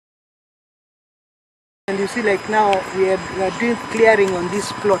And you see, like now, we are doing clearing on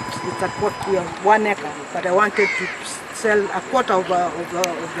this plot. It's a plot, we have 1 acre, but I wanted to sell a quarter of the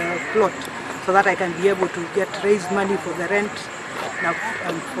plot so that I can be able to raise money for the rent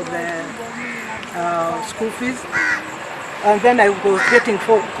and for the school fees. And then I was getting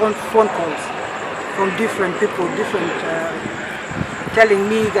phone calls from different people, telling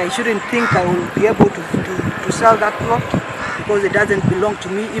me I shouldn't think I will be able to sell that plot because it doesn't belong to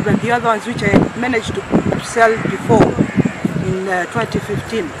me. Even the other ones which I managed to sell before in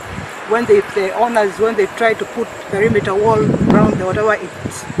 2015, when the owners, when they try to put perimeter wall around the whatever,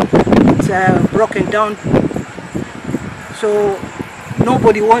 it's broken down. So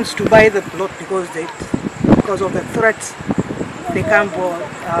nobody wants to buy the plot because of the threats they come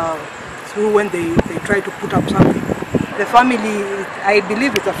through when they try to put up something. The family, I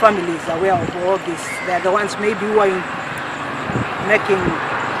believe it's the family is aware of all this. They are the ones maybe who are making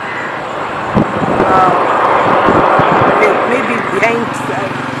maybe behind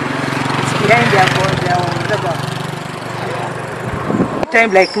their whatever.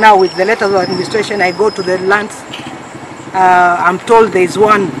 Time like now with the letters of administration, I go to the lands. I'm told there is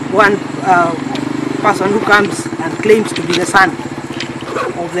one person who comes and claims to be the son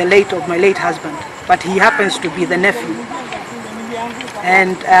of my late husband, but he happens to be the nephew,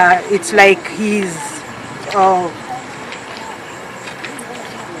 and it's like he's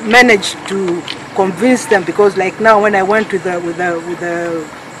managed to convince them, because like now when I went with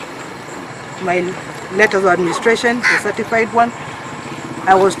my letters of administration, the certified one,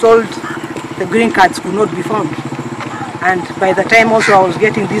 I was told the green cards could not be found, and by the time also I was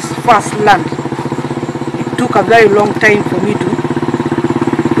getting this first land, it took a very long time for me to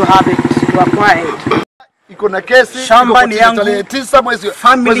have it, to acquire it. Kuna kesi shamba ni yangu,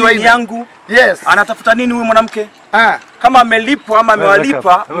 family ni yangu. Yes. Anatafuta nini huyu mwanamke? Kama amelipwa ama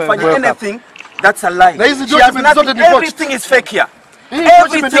amewalipa mfanye anything, that's a lie. Everything is fake here.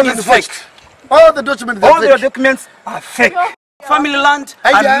 Everything is fake. All the documents are fake. Family land,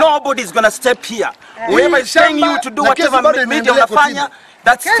 and nobody is going to step here. Whoever is paying you to do whatever media unafanya,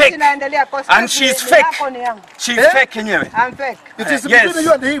 that's fake. And she's fake. She's fake yenyewe. I'm fake. It is between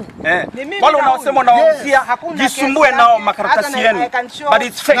you and him. Wale unaosema unawauzia jisumbue nao makaratasi yenu. But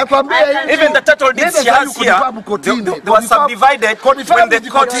it's fake. Even the title deeds she has here, they were subdivided when the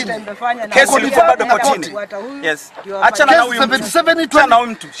court case ilikuwa bado kotini. Yes. Achana na huyu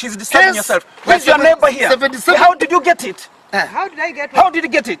mtu. She's disturbing yourself. Where's your neighbor here? How did you get it? How did I get it? How did you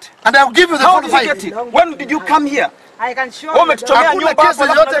get it? And I'll give you the 45. How did you get it? When did you come here? I can show you.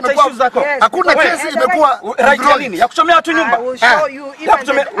 Hakuna kesi imekuwa right nini? Ya kuchomea watu nyumba. I will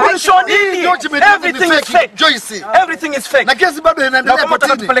show you even everything is fake. Joyce. Everything is fake. Na kesi bado inaendelea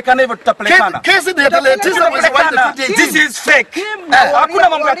kotini. Tutapelekana hivyo tutapelekana. Kesi ni tarehe 9 mwezi wa 28. This is fake. Hakuna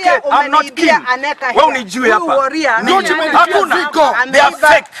mambo ya fake. I'm not Kim. Wewe unijue hapa. Hakuna. They are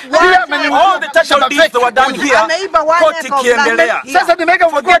fake. All the title deeds that were done here. Koti kiendelea. Sasa nimeka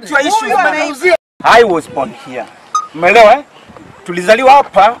forget your issue. I was born here. Umeelewa? Tulizaliwa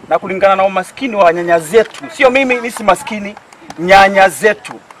hapa na kulingana na umaskini wa nyanya zetu. Sio mimi si maskini, nyanya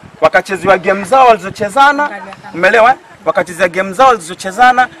zetu. Wakachezewa game zao walizochezana. Umeelewa? Wakachezea game zao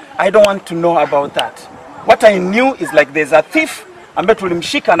walizochezana. I don't want to know about that. What I knew is like there's a thief ambaye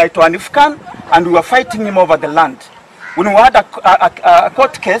tulimshika anaitwa Hanif Khan, and we were fighting him over the land. When we had a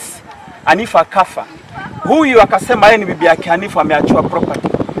court case, Hanif akafa. Huyu akasema yeye ni bibi yake Hanif ameachua property,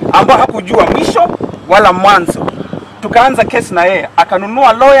 ambao hakujua mwisho wala mwanzo. Tukaanza case na yeye,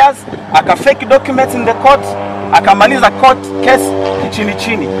 akanunua lawyers, akafake documents in the court, akamaliza court case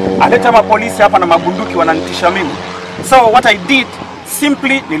chini. Aleta mapolisi hapa na mabunduki wananitisha mimi. So what I did,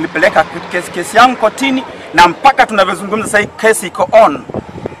 simply nilipeleka case yangu kotini, na mpaka tunavyozungumza sasa case iko on.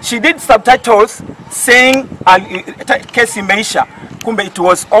 She did subtitles saying case imeisha, kumbe it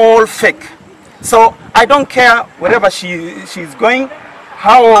was all fake. So I don't care wherever she's going,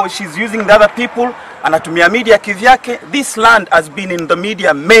 how she's using the other people, anatumia media kivyake. This land has been in the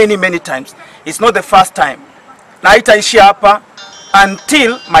media many times. It's not the first time. Na itaishia hapa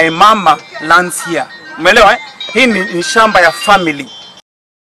until my mama lands here. Umeelewa? Hii ni shamba ya family.